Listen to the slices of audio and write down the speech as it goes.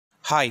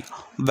Hi,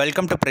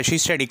 welcome to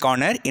Prasheestudycorner Study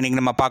Corner. இன்னைக்கு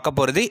நம்ம பார்க்க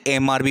போகிறது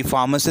MRB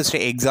Pharmacist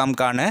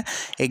எக்ஸாம்க்கான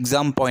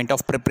exam point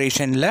of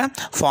ப்ரிப்ரேஷனில்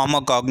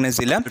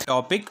Pharmacognosyல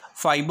topic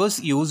fibres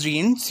used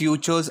in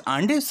sutures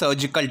and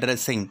surgical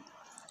dressing.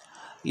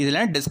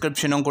 இதில்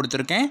டிஸ்கிரிப்ஷனும்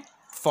கொடுத்துருக்கேன்,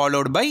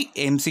 followed by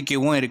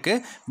MCQவும்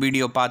இருக்குது.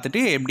 வீடியோ பார்த்துட்டு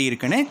எப்படி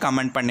இருக்குன்னு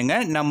கமெண்ட்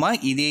பண்ணுங்கள். நம்ம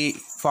இதே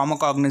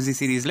Pharmacognosy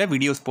சீரீஸில்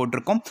வீடியோஸ்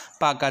போட்டிருக்கோம்,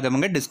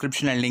 பார்க்காதவங்க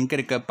டிஸ்கிரிப்ஷனில் லிங்க்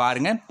இருக்குது,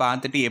 பாருங்கள்.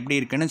 பார்த்துட்டு எப்படி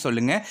இருக்குன்னு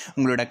சொல்லுங்கள்.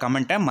 உங்களோட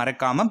கமெண்ட்டை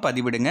மறக்காமல்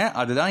பதிவிடுங்க.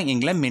 அதுதான்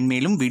எங்களை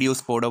மென்மேலும்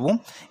வீடியோஸ் போடவும்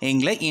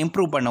எங்களை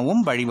இம்ப்ரூவ்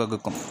பண்ணவும்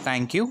வழிவகுக்கும்.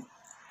 தேங்க்யூ.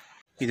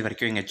 இது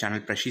வரைக்கும் எங்கள்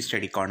சேனல் ப்ரஷி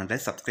ஸ்டடி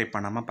கார்னரில் சப்ஸ்கிரைப்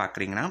பண்ணாமல்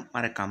பார்க்குறீங்கன்னா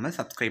மறக்காமல்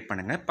சப்ஸ்கிரைப்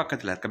பண்ணுங்கள்.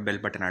 பக்கத்தில் இருக்க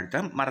பெல் பட்டன்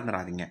அழுத்த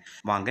மறந்துடாதீங்க.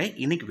 வாங்க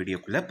இன்னைக்கு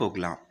வீடியோக்குள்ளே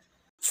போகலாம்.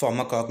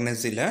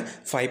 Pharmacognosyல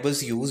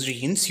fibres used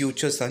in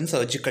sutures and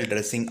surgical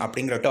dressing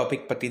அப்படிங்கிற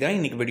டாபிக் பற்றி தான்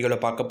இன்றைக்கி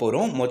வீடியோவில் பார்க்க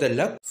போகிறோம்.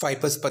 முதல்ல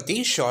ஃபைபர்ஸ் பற்றி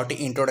ஷார்ட்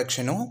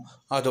இன்ட்ரோடக்ஷனும்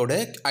அதோட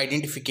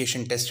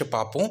ஐடென்டிஃபிகேஷன் டெஸ்ட்டு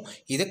பார்ப்போம்.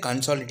 இது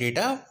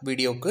கன்சாலிடேட்டாக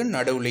வீடியோவுக்கு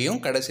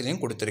நடுவுலையும்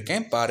கடைசிலையும்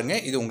கொடுத்துருக்கேன்,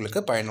 பாருங்கள். இது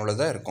உங்களுக்கு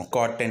பயனுள்ளதாக இருக்கும்.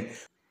 Cotton,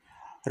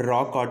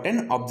 raw cotton,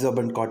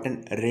 absorbent cotton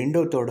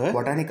ரெண்டோத்தோட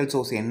botanical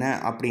source என்ன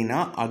அப்படின்னா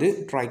அது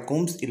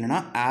ட்ரைகோம்ஸ்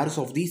இல்லைனா airs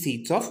of the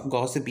seeds of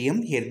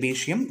Gossypium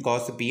ஹெர்பேஷியம்,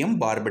 Gossypium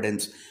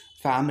பார்படன்ஸ்,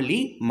 family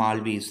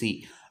மால்வேசி.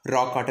 ரா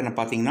காட்டனை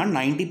பார்த்தீங்கன்னா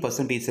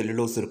 90%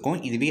 செல்லுலோஸ் இருக்கும்.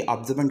 இதுவே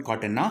அப்சர்பன்ட்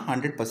காட்டன்னா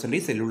 100%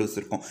 செல்லுலோஸ்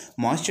இருக்கும்.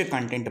 மாய்ஸ்சர்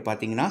கண்டென்ட்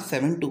பார்த்தீங்கன்னா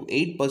 7 to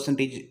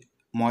 8%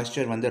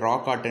 மாய்ஸ்சர் வந்து ரா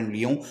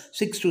காட்டன்லேயும்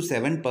 6 to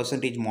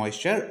 7%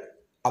 மாய்ஸ்சர்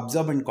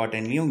அப்சார்பன்ட்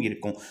காட்டன்லேயும்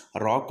இருக்கும்.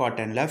 ரா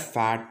காட்டனில்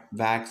fat,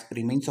 wax,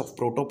 remains of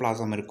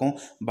protoplasm இருக்கும்.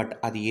 பட்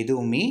அது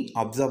எதுவுமே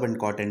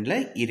அப்சார்பன்ட் காட்டனில்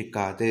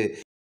இருக்காது.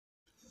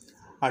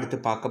 அடுத்து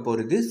பார்க்க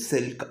போகிறது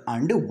சில்க்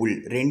அண்டு உல்.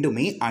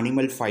 ரெண்டுமே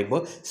அனிமல்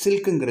ஃபைபர்.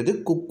 சில்க்குங்கிறது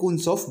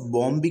குக்கூன்ஸ் ஆஃப்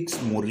பாம்பிக்ஸ்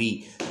மொரி,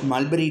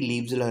 மல்பெரி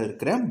லீவ்ஸில்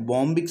இருக்கிற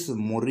பாம்பிக்ஸ்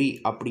மொரி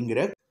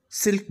அப்படிங்கிற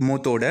சில்க்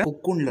மோத்தோட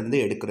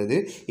குக்கூன்லேருந்து எடுக்கிறது.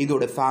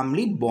 இதோட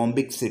ஃபேமிலி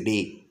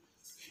பாம்பிக்ஸிடே.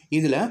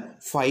 இதில்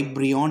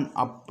ஃபைப்ரியான்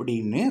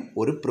அப்படின்னு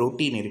ஒரு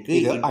ப்ரோட்டீன் இருக்குது.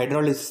 இது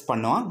ஹைட்ராலிசிஸ்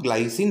பண்ணுவால்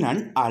கிளைசின்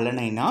அண்ட்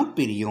அலனைனாக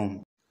பிரியும்.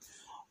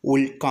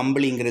 உல்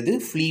கம்பளிங்கிறது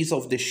fleece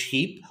of the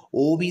sheep,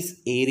 ஓவிஸ்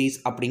Aries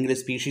அப்படிங்கிற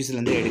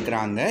ஸ்பீஷீஸ்லேருந்து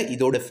எடுக்கிறாங்க.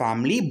 இதோட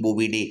ஃபேமிலி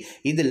போவிடே.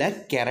 இதில்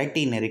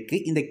கெரட்டின்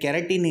இருக்குது. இந்த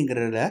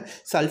கெரட்டினுங்கிறத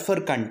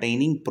சல்ஃபர்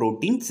கண்டெய்னிங்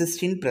ப்ரோட்டீன்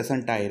சிஸ்டின்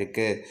ப்ரெசண்ட்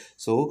ஆகிருக்கு.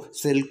 So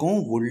சில்க்கும்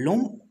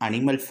உல்லும்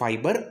animal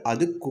fibre.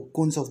 அது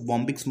குக்கூன்ஸ் ஆஃப்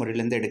பாம்பிக்ஸ்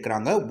முறையிலேருந்து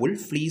எடுக்கிறாங்க. உல்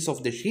ஃப்ளீஸ்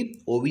ஆஃப் த ஷீப்,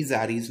 ஓவிஸ்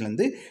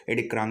ஏரிஸ்லேருந்து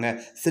எடுக்கிறாங்க.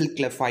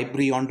 சில்கில்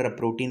ஃபைப்ரியான்ற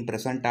ப்ரோட்டீன்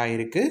ப்ரெசண்ட்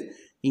ஆகிருக்கு.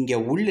 இங்கே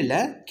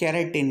உள்ளில்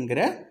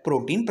கெரட்டின்கிற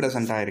ப்ரோட்டீன்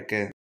ப்ரெசண்ட்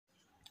ஆகிருக்கு.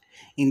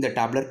 இந்த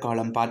டேப்லர்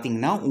காலம்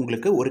பார்த்தீங்கன்னா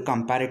உங்களுக்கு ஒரு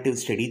கம்பேரிட்டிவ்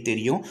ஸ்டடி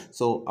தெரியும்.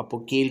 ஸோ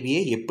அப்போது கேள்வியை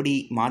எப்படி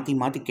மாற்றி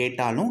மாற்றி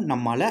கேட்டாலும்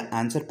நம்மளால்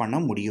ஆன்சர் பண்ண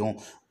முடியும்.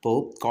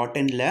 இப்போது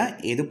காட்டனில்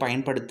எது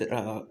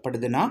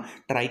பயன்படுத்தப்படுதுன்னா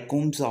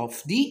trichomes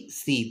of the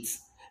seeds,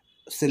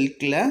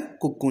 சில்கில்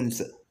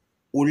குக்கூன்ஸ்,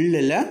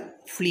 உள்ளில்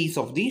fleece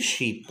of the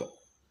sheep.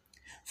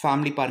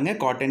 Family பாருங்கள்,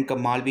 காட்டனுக்கு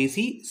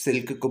மால்வேசி,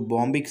 சில்க்குக்கு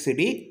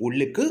பாம்பிக்ஸிடே,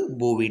 உள்ளுக்கு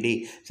போவிடே.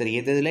 சரி,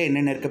 எதில்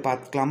என்னென்ன இருக்குது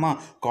பார்த்துக்கலாமா?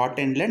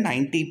 காட்டனில்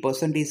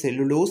 90%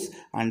 cellulose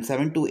and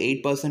 7 to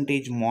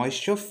 8%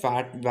 moisture,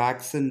 fat,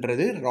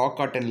 வேக்ஸுன்றது ரா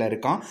காட்டனில்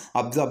இருக்கான்.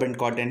 அப்சார்பன்ட்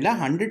காட்டனில்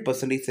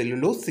 100%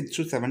 செல்லுலோஸ், 6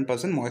 to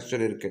 7%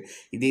 மாய்ஸ்சர் இருக்குது.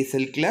 இதே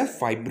சில்கில்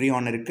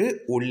ஃபைப்ரியான் இருக்குது,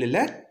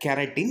 உள்ளில்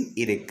கெரட்டின்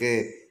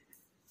இருக்குது.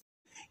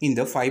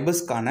 இந்த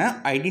ஃபைபர்ஸ்க்கான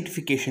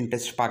ஐடென்டிஃபிகேஷன்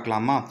டெஸ்ட்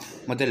பார்க்கலாமா?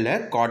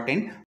 முதல்ல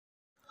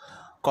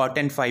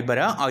காட்டன்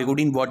ஃபைபரை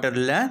அயோடின்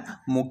வாட்டரில்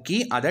முக்கி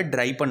அதை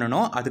ட்ரை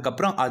பண்ணணும்.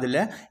 அதுக்கப்புறம் அதில்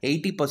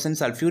 80%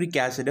 சல்ஃபியூரிக்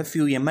ஆசிடை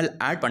ஃபியூ ml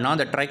ஆட் பண்ணால்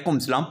அந்த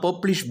ட்ரைகோம்ஸ்லாம்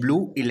பர்பிளிஷ் ப்ளூ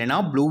இல்லைனா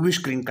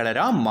ப்ளூவிஷ் க்ரீன்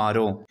கலராக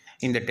மாறும்.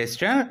 இந்த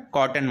டெஸ்ட்டை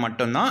காட்டன்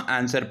மட்டும்தான்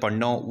ஆன்சர்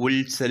பண்ணும்.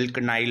 உல், சில்க்,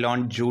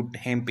 நைலான், ஜூட்,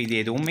 ஹெம்ப் இது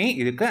எதுவுமே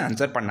இதுக்கு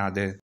ஆன்சர்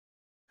பண்ணாது.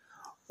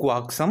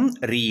 குவாக்சம்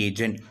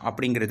ரீஏஜென்ட்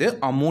அப்படிங்கிறது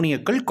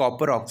அமோனியக்கல்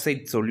காப்பர்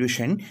ஆக்சைடு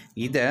சொல்யூஷன்.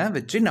 இதை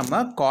வச்சு நம்ம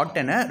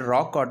காட்டனை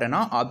ரா காட்டனா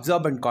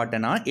அப்சார்பன்ட்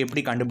காட்டனா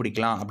எப்படி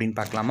கண்டுபிடிக்கலாம் அப்படின்னு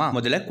பார்க்கலாமா?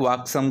 முதல்ல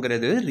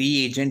குவாக்சம்ங்கிறது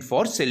ரீஏஜென்ட்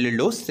ஃபார்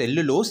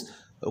செல்லுலோஸ்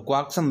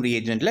குவாக்சம்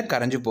ரீஏஜென்ட்டில்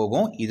கரைஞ்சி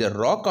போகும். இதை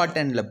ரா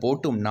காட்டனில்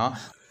போட்டோம்னா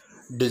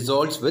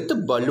dissolves with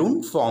balloon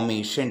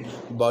formation,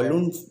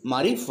 balloon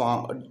மாதிரி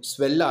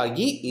ஸ்வெல்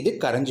ஆகி இது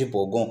கரைஞ்சி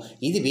போகும்.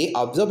 இதுவே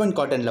அப்சார்பன்ட்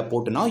காட்டனில்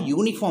போட்டுனா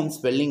யூனிஃபார்ம்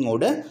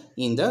ஸ்வெல்லிங்கோட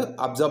இந்த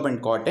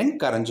அப்சார்பன்ட் காட்டன்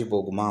கரைஞ்சி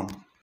போகுமா?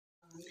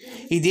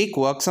 இதே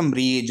குவாக்சம்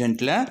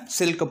ரீஏஜென்ட்டில்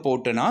சில்க்கு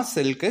போட்டுனா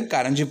சில்க்கு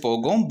கரைஞ்சி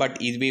போகும். பட்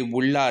இதுவே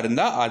உள்ளாக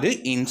இருந்தால் அது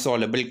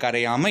இன்சாலபிள்,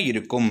 கரையாமல்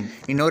இருக்கும்.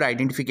 இன்னொரு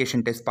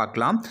ஐடென்டிஃபிகேஷன் டெஸ்ட்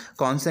பார்க்கலாம்.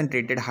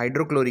 கான்சன்ட்ரேட்டட்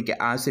ஹைட்ரோக்ளோரிக்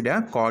ஆசிடை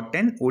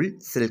காட்டன், உல்,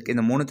 சில்க்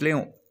இந்த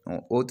மூணுத்துலேயும்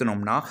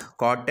ஊற்றினோம்னா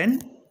காட்டன்,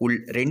 உல்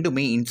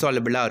ரெண்டுமே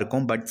இன்சாலபிளாக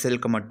இருக்கும். பட்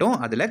சில்க் மட்டும்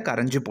அதில்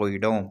கரைஞ்சி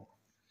போயிடும்.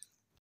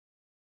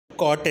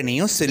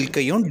 காட்டனையும்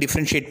சில்கையும்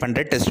டிஃப்ரென்ஷியேட்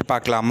பண்ணுற டெஸ்ட்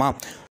பார்க்கலாமா?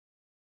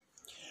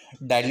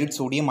 Dilute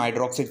sodium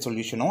hydroxide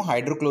சொல்யூஷனும்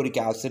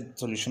hydrochloric acid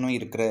சொல்யூஷனும்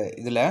இருக்கிற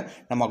இதில்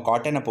நம்ம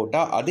காட்டனை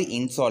போட்டால் அது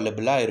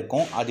இன்சாலபிளாக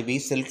இருக்கும். அதுவே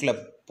சில்கில்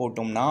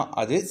போட்டோம்னா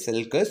அது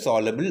சில்க்கு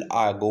சாலபிள்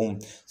ஆகும்.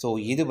 ஸோ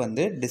இது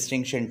வந்து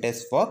distinction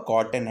test for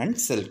cotton and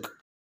silk.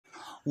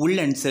 Ul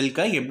and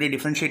சில்கை எப்படி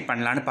டிஃப்ரென்ஷியேட்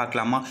பண்ணலான்னு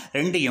பார்க்கலாமா?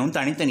 ரெண்டையும்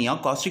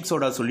தனித்தனியாக காஸ்டிக்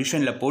சோடா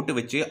சொல்யூஷனில் போட்டு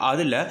வச்சு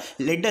அதில்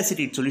லெட்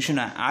அசிட்டேட்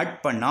சொல்யூஷனை ஆட்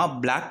பண்ணால்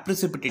பிளாக்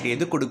ப்ரிசிபிடேட்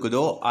எது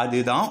கொடுக்குதோ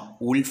அதுதான்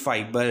உல்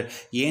ஃபைபர்.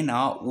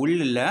 ஏன்னா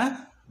உள்ளில்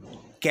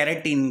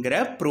கெரட்டின்கிற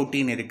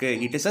ப்ரோட்டீன் இருக்குது.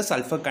 It is a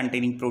sulphur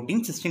containing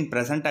protein. சிஸ்டின்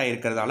present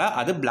ஆகிருக்கிறதால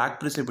அது பிளாக்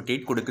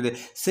ப்ரிசிபிடேட் கொடுக்குது.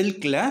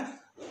 சில்கில்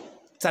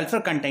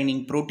சல்ஃபர்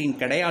கண்டெய்னிங் ப்ரோட்டீன்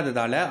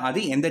கிடையாததால் அது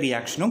எந்த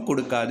ரியாக்ஷனும்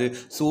கொடுக்காது.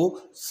 So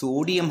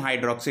sodium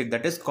hydroxide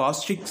that is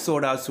caustic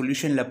soda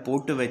சொல்யூஷனில்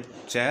போட்டு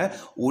வச்ச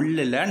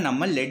உள்ளில்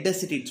நம்ம லெட்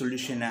அசிட்டேட்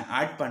சொல்யூஷனை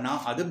ஆட்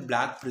பண்ணால் அது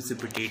பிளாக்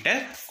ப்ரிசிபிடேட்டை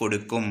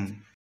கொடுக்கும்.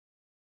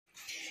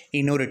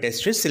 இன்னொரு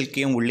டெஸ்ட்டு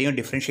சில்கையும் உள்ளேயும்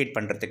டிஃப்ரென்ஷியேட்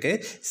பண்ணுறதுக்கு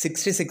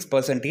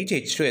 66%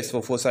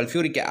 H2SO4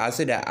 சல்ஃபியூரிக்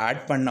ஆசிடை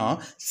ஆட் பண்ணால்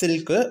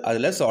சில்க்கு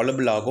அதில்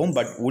சாலபிள் ஆகும்.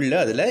 பட் உள்ள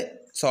அதில்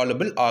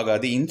சாலபிள்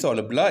ஆகாது,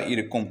 இன்சாலபிளாக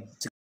இருக்கும்.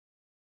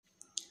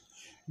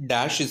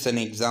 Dash is an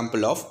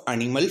example of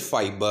animal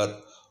fiber.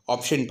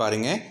 Option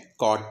பாருங்க,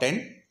 cotton,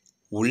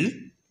 wool,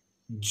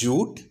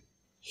 jute,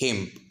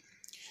 hemp.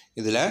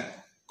 இதில்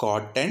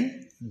cotton,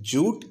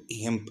 jute,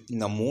 hemp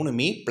இந்த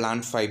மூணுமே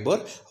plant fiber.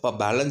 அப்போ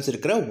பேலன்ஸ்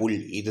இருக்கிற wool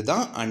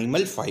இதுதான்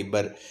animal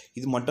fiber.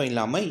 இது மட்டும்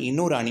இல்லாமல்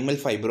இன்னொரு animal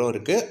fiberம்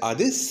இருக்குது,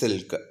 அது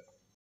silk.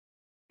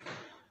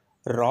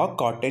 Raw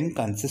cotton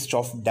consists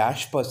of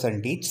dash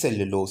percentage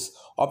cellulose.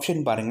 Option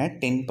பாருங்க,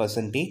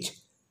 10%,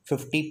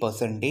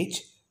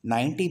 50%,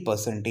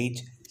 90%,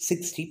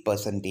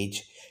 60%.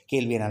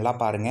 கேள்வியை நல்லா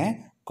பாருங்கள்.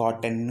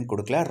 காட்டன்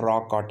கொடுக்கல,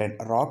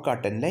 ரா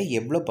காட்டனில்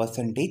எவ்வளோ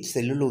பர்சன்டேஜ்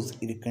செல்லுலோஸ்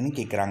இருக்குதுன்னு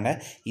கேட்குறாங்க.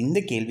 இந்த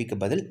கேள்விக்கு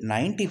பதில்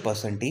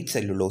 90%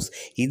 செல்லுலோஸ்.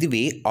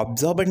 இதுவே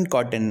அப்சார்பன்ட்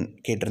காட்டன்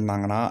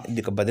கேட்டிருந்தாங்கன்னா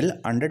இதுக்கு பதில்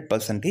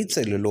 100%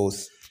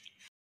 cellulose.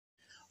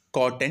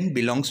 Cotton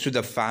belongs to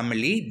the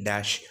family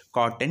dash.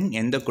 Cotton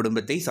எந்த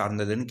குடும்பத்தை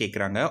சார்ந்ததுன்னு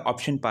கேட்குறாங்க.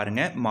 ஆப்ஷன்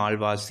பாருங்கள்,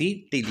 மால்வாசி,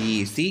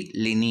 டிலியேசி,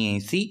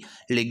 லினியேசி,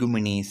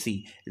 லெகுமினேசி.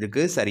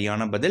 இதுக்கு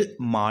சரியான பதில்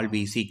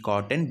மால்வேசி.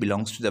 Cotton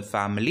belongs to the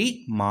family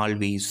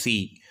மால்வேசி.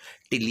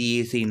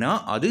 டிலியேசினா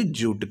அது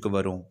ஜூட்டுக்கு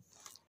வரும்.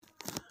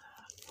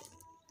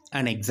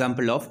 An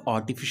example of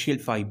artificial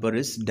fiber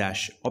is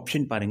dash.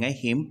 Option பாருங்கள்,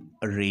 hemp,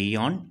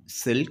 rayon,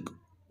 silk,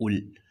 wool.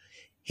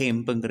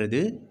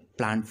 ஹெம்புங்கிறது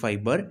plant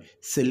fibre,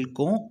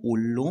 சில்க்கும்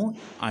உள்ளும்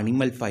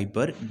அனிமல்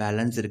ஃபைபர்,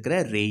 பேலன்ஸ் இருக்கிற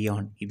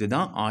ரேயான்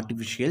இதுதான்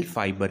ஆர்டிஃபிஷியல்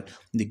ஃபைபர்.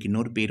 இதுக்கு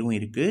இன்னொரு பேரும்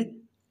இருக்குது,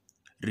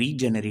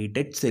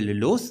 ரீஜெனரேட்டட்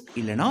செல்லுலோஸ்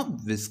இல்லைனா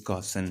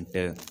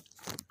விஸ்காசன்ட்டு.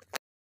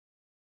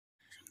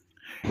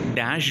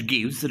 Dash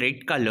gives red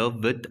color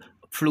with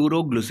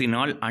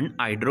ஃப்ளூரோக்ளுசினால் and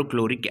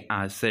hydrochloric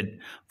acid.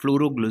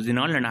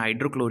 ஃப்ளூரோக்ளுசினால் and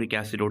hydrochloric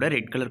ஆசிடோட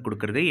red colour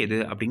கொடுக்குறது எது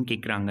அப்படின்னு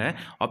கேட்குறாங்க.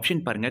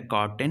 ஆப்ஷன் பாருங்கள்,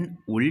 காட்டன்,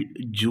 உல்,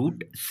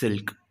 ஜூட்,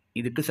 சில்க்.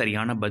 இதுக்கு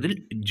சரியான பதில்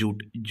ஜூட்.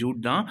 ஜூட்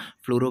தான்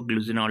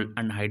ஃப்ளூரோக்ளுசினால்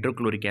அண்ட்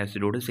ஹைட்ரோக்ளோரிக்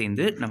ஆசிடோடு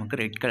சேர்ந்து நமக்கு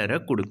ரெட் கலரை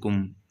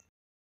கொடுக்கும்.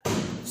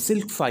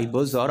 Silk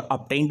fibres R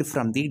obtained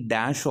from the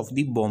dash of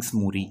the பாம்பிக்ஸ்.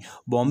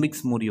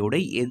 பாம்பிக்ஸ் மூரியோட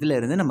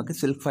எதுலேருந்து நமக்கு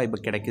சில்க்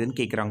ஃபைபர் கிடைக்குதுன்னு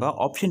கேட்குறாங்க.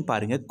 ஆப்ஷன்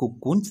பாருங்கள்,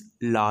 குக்கூன்ஸ்,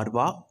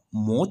 லார்வா,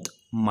 மோத்,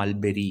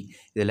 மல்பெரி.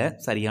 இதில்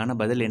சரியான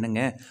பதில்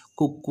என்னங்க,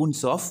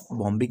 குக்கூன்ஸ் ஆஃப்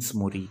பாம்பிக்ஸ்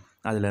மூரி.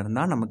 அதில்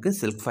இருந்தால் நமக்கு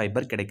சில்க்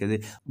ஃபைபர் கிடைக்குது.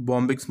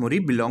 பாம்பிக்ஸ் மூரி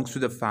belongs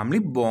to the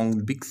family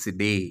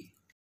பாம்பிக்ஸிடே.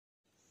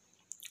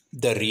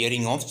 The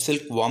rearing of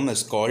silkworm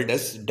is called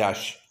as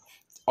dash.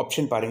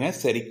 Option பாருங்கள்,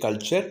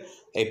 செரிகல்ச்சர்,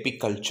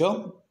 எபிகல்ச்சர்,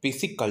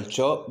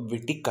 பிசிகல்ச்சர்,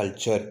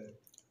 விட்டிகல்ச்சர்.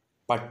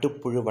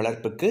 பட்டுப்புழு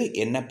வளர்ப்புக்கு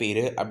என்ன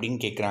பேர் அப்படின்னு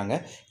கேட்குறாங்க.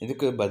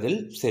 இதுக்கு பதில்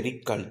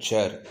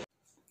செரிகல்ச்சர்.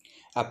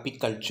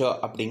 அப்பிகல்ச்சர்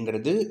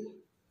அப்படிங்கிறது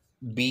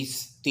பீஸ்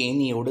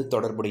தேனியோடு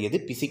தொடர்புடையது.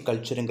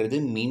 பிசிகல்ச்சருங்கிறது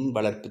மீன்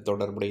வளர்ப்பு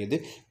தொடர்புடையது.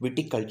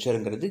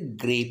 விட்டிகல்ச்சருங்கிறது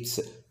கிரேப்ஸ்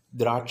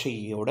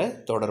திராட்சையோட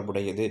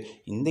தொடர்புடையது.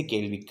 இந்த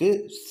கேள்விக்கு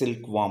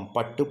சில்க்வார்ம்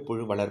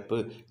பட்டுப்புழு வளர்ப்பு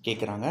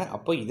கேட்குறாங்க.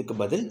 அப்போ இதுக்கு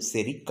பதில்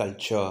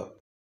sericulture.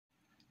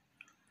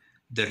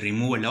 The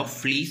removal of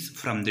fleece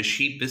from the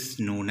sheep is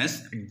known as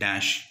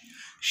dash.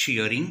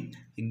 Shearing,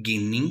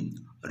 ginning,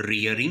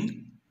 rearing,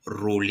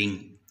 rolling.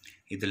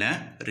 இதில்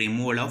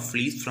removal of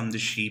fleece from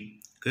the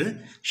sheepக்கு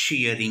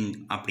shearing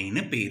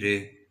அப்படின்னு பேர்.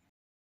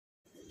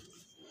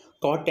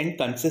 Cotton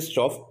consists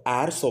of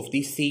hairs of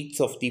the seeds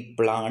of the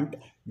plant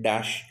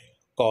dash.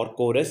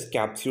 Corcorus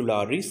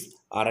capsularis,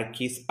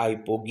 Arachis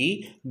hypogae,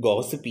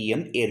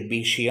 Gossypium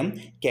herbaceum,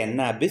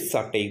 Cannabis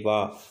sativa.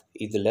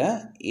 இதில்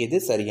எது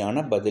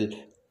சரியான பதில்?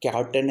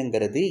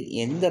 காட்டனுங்கிறது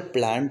எந்த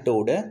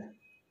பிளான்ட்டோட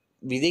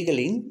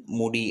விதைகளின்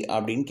முடி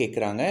அப்படின்னு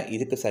கேட்குறாங்க.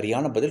 இதுக்கு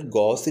சரியான பதில்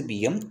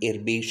காசிபியம்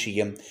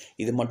எர்பேஷியம்.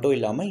 இது மட்டும்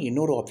இல்லாமல்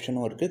இன்னொரு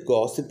ஆப்ஷனும் இருக்குது,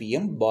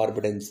 காசிபியம்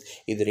பார்படன்ஸ்.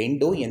 இது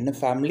ரெண்டும் என்ன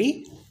family?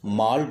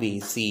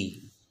 மால்வேசி.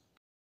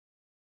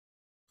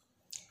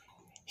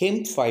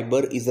 Hemp fiber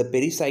is a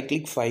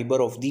pericyclic fiber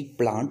of the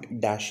plant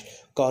dash.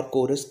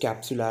 Corcorus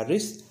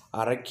capsularis,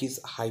 Arachis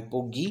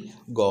hypogae,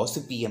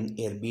 Gossypium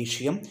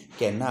herbaceum,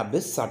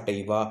 Cannabis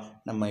sativa.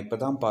 நம்ம இப்போ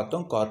தான்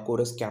பார்த்தோம்,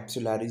 கார்கோரஸ்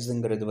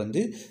கேப்சுலாரிஸுங்கிறது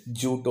வந்து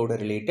ஜூட்டோட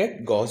ரிலேட்டட்,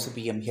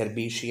 காசிபியம்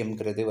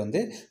ஹெர்பேஷியம்ங்கிறது வந்து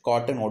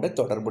காட்டனோட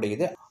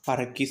தொடர்புடையது,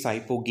 அரக்கிஸ்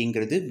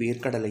ஹைப்போகிங்கிறது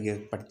வேர்க்கடலை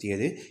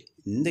ஏற்படுத்தியது.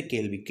 இந்த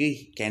கேள்விக்கு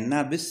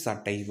கென்னாபிஸ்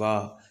சட்டைவா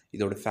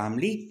இதோட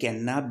ஃபேமிலி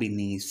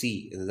கென்னாபினேசி.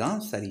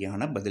 இதுதான்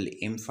சரியான பதில்.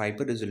 M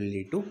fibre is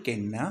relate to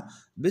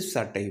கென்னாபிஸ்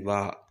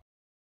சட்டைவா.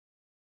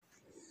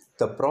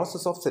 The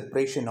process of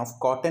separation of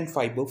cotton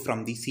fiber from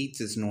the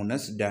seeds is known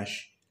as dash.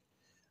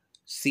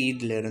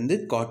 சீட்லேருந்து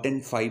cotton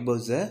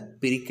ஃபைபர்ஸை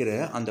பிரிக்கிற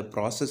அந்த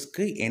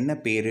ப்ராசஸ்க்கு என்ன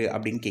பேர்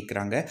அப்படின்னு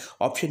கேட்குறாங்க.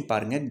 ஆப்ஷன்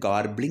பாருங்கள்,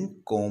 கார்பிளிங்,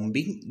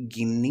 கோம்பிங்,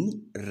 கின்னிங்,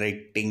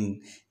 ரெட்டிங்.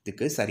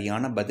 இதுக்கு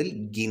சரியான பதில்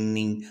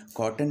கின்னிங்.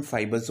 காட்டன்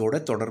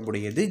ஃபைபர்ஸோட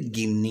தொடர்புடையது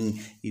கின்னிங்.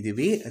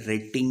 இதுவே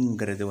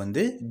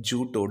ரெட்டிங்கிறது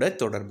ஜூட்டோட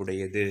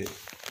தொடர்புடையது.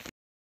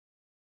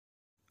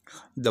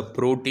 The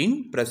protein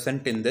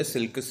present in the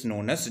silk is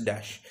known as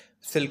dash.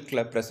 சில்கில்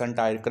present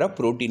ஆகிருக்கிற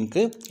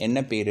ப்ரோட்டீனுக்கு என்ன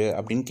பேர்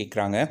அப்படின்னு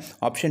கேட்குறாங்க.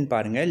 ஆப்ஷன்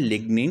பாருங்கள்,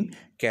 லிக்னின்,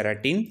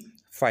 கெரட்டின்,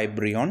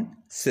 ஃபைப்ரியான்,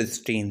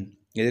 சிஸ்டீன்.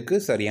 இதுக்கு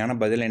சரியான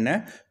பதில் என்ன?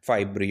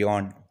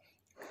 ஃபைப்ரியான்.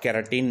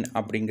 கெரட்டின்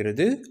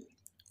அப்படிங்கிறது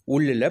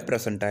உள்ளில்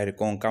ப்ரெசண்ட்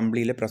ஆகிருக்கும்,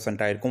 கம்பளியில்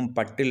ப்ரெசண்ட் ஆகிருக்கும்.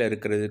 பட்டில்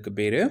இருக்கிறதுக்கு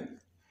பேர்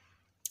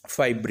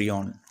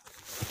ஃபைப்ரியான்.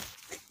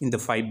 இந்த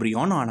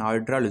ஃபைப்ரியான் on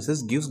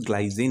hydrolysis gives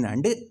glycine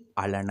and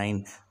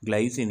alanine.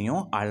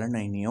 கிளைசினையும்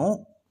அலனைனையும்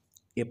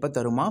எப்போ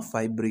தருமா?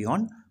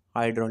 ஃபைப்ரியான்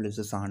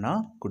ஹைட்ராலிசிஸ் ஆனால்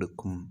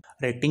கொடுக்கும்.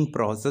 Red ink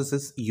process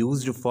is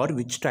used for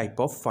which type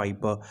of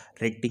fibre?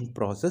 Red ink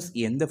process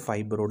எந்த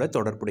ஃபைபரோட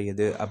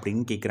தொடர்புடையது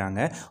அப்படின்னு கேட்குறாங்க.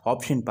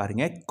 ஆப்ஷன்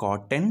பாருங்கள்,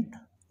 காட்டன்,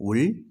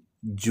 உல்,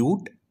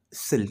 ஜூட்,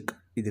 சில்க்.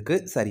 இதுக்கு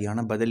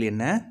சரியான பதில்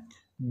என்ன?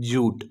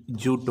 ஜூட்.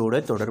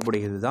 ஜூட்டோட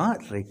தொடர்புடையது தான்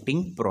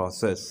red ink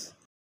process.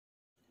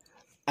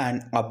 An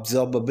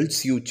absorbable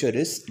suture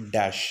is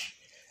dash.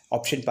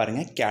 Option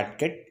பாருங்கள்,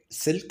 catgut,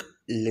 silk,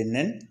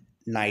 linen,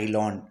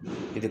 nylon.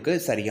 இதுக்கு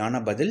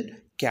சரியான பதில்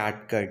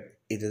catgut.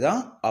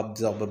 இதுதான்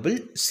absorbable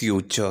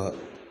suture.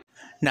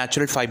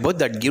 Natural fiber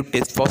that give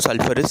test for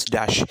sulfur is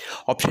dash.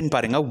 Option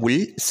பாருங்கள், wool,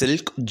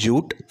 silk,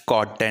 jute,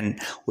 cotton.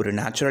 ஒரு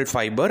நேச்சுரல்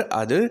ஃபைபர்,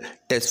 அது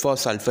test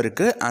for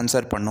சல்ஃபருக்கு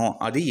answer பண்ணோம்.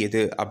 அது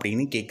எது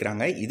அப்படின்னு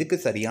கேட்குறாங்க. இதுக்கு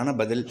சரியான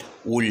பதில்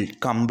உல்,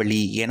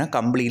 கம்பளி. ஏன்னா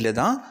கம்பளியில்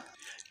தான்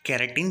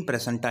கெரட்டின்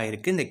ப்ரெசண்ட்டாக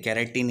இருக்குது. இந்த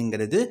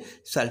கெரட்டின்ங்கிறது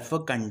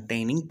சல்ஃபர்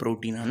கண்டெய்னிங்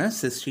ப்ரோட்டீனான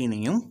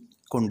சிஸ்டீனையும்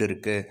கொண்டு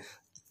இருக்கு.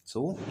 ஸோ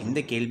இந்த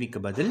கேள்விக்கு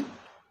பதில்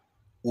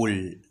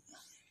உல்.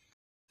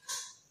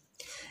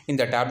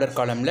 இந்த டேப்லெட்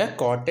காலமில்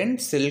காட்டன்,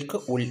 சில்க்,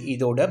 உல்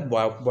இதோட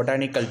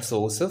பொட்டானிக்கல்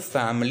சோர்ஸு,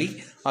 ஃபேமிலி,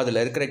 அதில்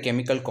இருக்கிற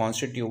chemical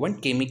constituent,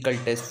 chemical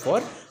test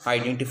for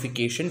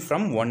identification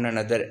from one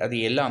another, அது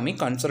எல்லாமே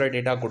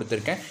கன்சாலிடேட்டாக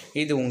கொடுத்துருக்கேன்.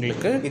 இது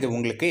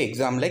உங்களுக்கு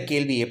எக்ஸாமில்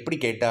கேள்வி எப்படி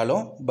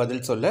கேட்டாலும்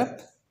பதில் சொல்ல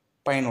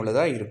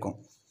பயனுள்ளதாக இருக்கும்.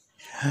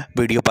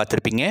 வீடியோ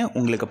பார்த்துருப்பீங்க,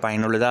 உங்களுக்கு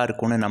பயனுள்ளதாக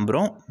இருக்கும்னு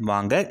நம்புகிறோம்.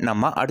 வாங்க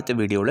நம்ம அடுத்த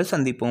வீடியோவில்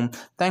சந்திப்போம்.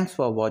 தேங்க்ஸ்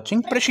ஃபார்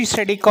வாட்சிங் பிரஷி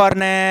ஸ்டடி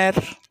கார்னர்.